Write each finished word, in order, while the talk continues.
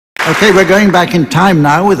Okay, we're going back in time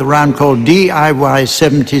now with a round called DIY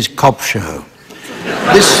 70s Cop Show.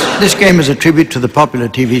 This game is a tribute to the popular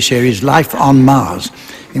TV series Life on Mars,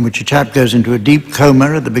 in which a chap goes into a deep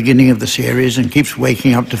coma at the beginning of the series and keeps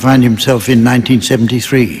waking up to find himself in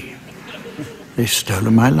 1973. They've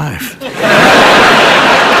stolen my life.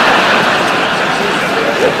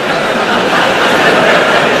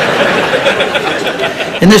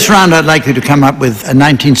 In this round, I'd like you to come up with a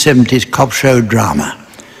 1970s cop show drama.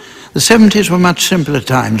 The 70s were much simpler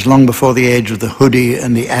times, long before the age of the hoodie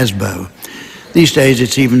and the ASBO. These days,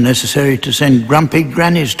 it's even necessary to send grumpy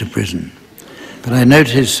grannies to prison. But I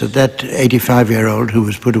noticed that 85-year-old who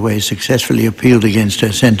was put away successfully appealed against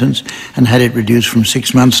her sentence and had it reduced from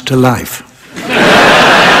 6 months to life.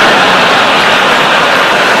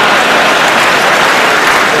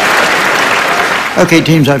 Okay,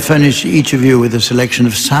 teams, I've furnished each of you with a selection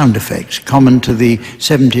of sound effects common to the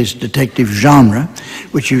 70s detective genre,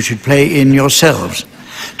 which you should play in yourselves.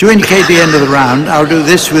 To indicate the end of the round, I'll do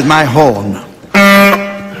this with my horn.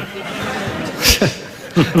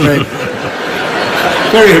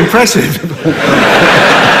 Very impressive.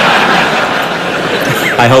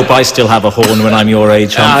 I hope I still have a horn when I'm your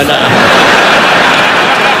age, Hump.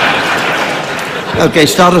 No. Okay,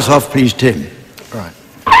 start us off, please, Tim. Right.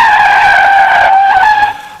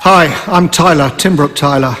 Hi, I'm Tyler, Tim Brooke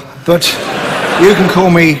Taylor, but you can call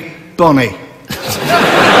me Bonnie.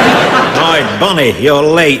 Hi, Bonnie, you're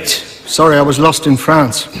late. Sorry, I was lost in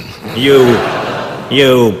France. You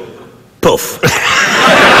puff.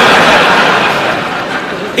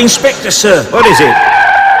 Inspector, sir. What is it?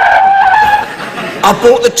 I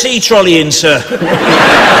brought the tea trolley in, sir.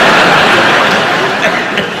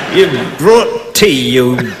 You brought tea,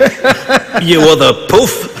 you other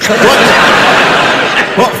puff.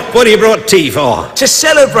 What have you brought tea for? To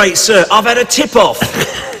celebrate, sir. I've had a tip-off.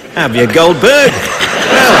 Have you, Goldberg?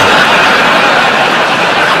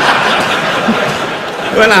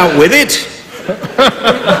 Well, out with it. All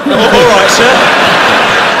right, sir.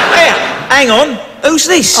 Hey, hang on. Who's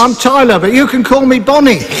this? I'm Tyler, but you can call me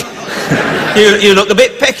Bonnie. You look a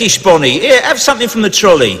bit peckish, Bonnie. Here, have something from the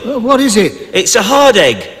trolley. What is it? It's a hard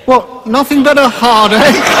egg. What, nothing but a hard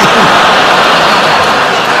egg?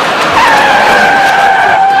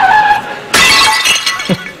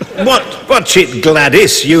 Watch it,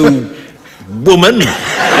 Gladys, you woman.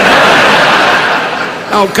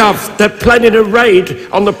 Oh, Gov, they're planning a raid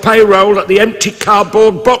on the payroll at the empty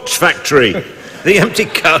cardboard box factory. The empty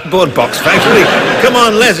cardboard box factory? Come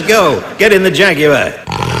on, let's go. Get in the Jaguar.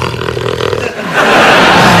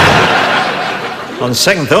 On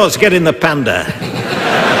second thoughts, get in the Panda.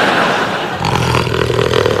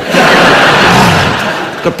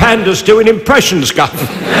 The Panda's doing impressions, Gov.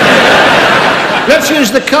 Let's use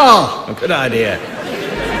the car. Oh, good idea.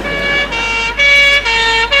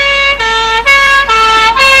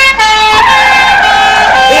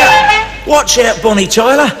 Yeah. Watch out, Bonnie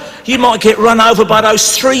Tyler. You might get run over by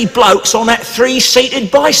those 3 blokes on that 3-seated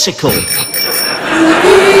bicycle.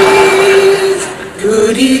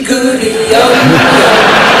 Goody, goody, yum,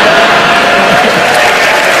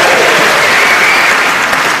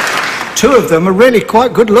 yum. 2 of them are really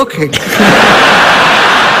quite good looking.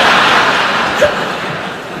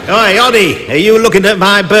 Oi, Oddie, are you looking at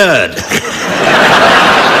my bird?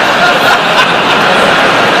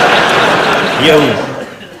 You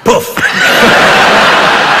puff.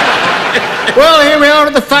 Well, here we are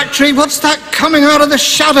at the factory. What's that coming out of the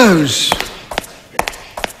shadows?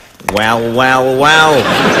 Well,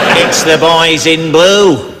 it's the boys in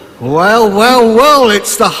blue. Well,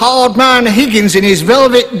 it's the hard man Higgins in his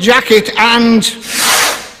velvet jacket and...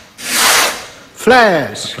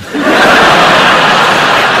 flares.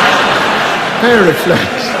 Pair of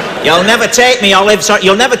flares. You'll never take me, Olive. Sorry,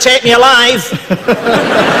 you'll never take me alive.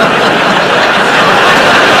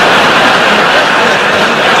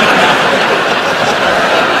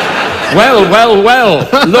 Well,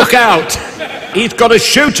 look out. He's got a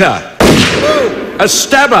shooter, a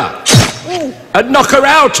stabber, a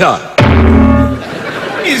knocker-outer.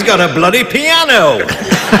 He's got a bloody piano.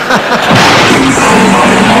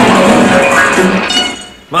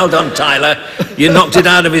 Well done, Tyler. You knocked it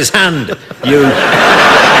out of his hand.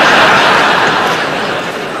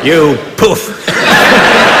 You puff.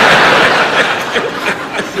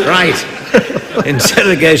 Right.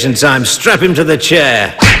 Interrogation time. Strap him to the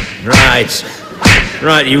chair.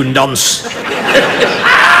 Right, you nonce.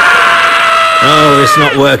 Oh, it's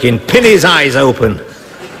not working. Pin his eyes open.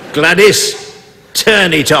 Gladys,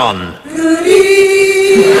 turn it on.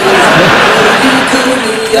 Goody,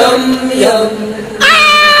 goody, yum, yum.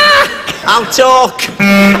 I'll talk.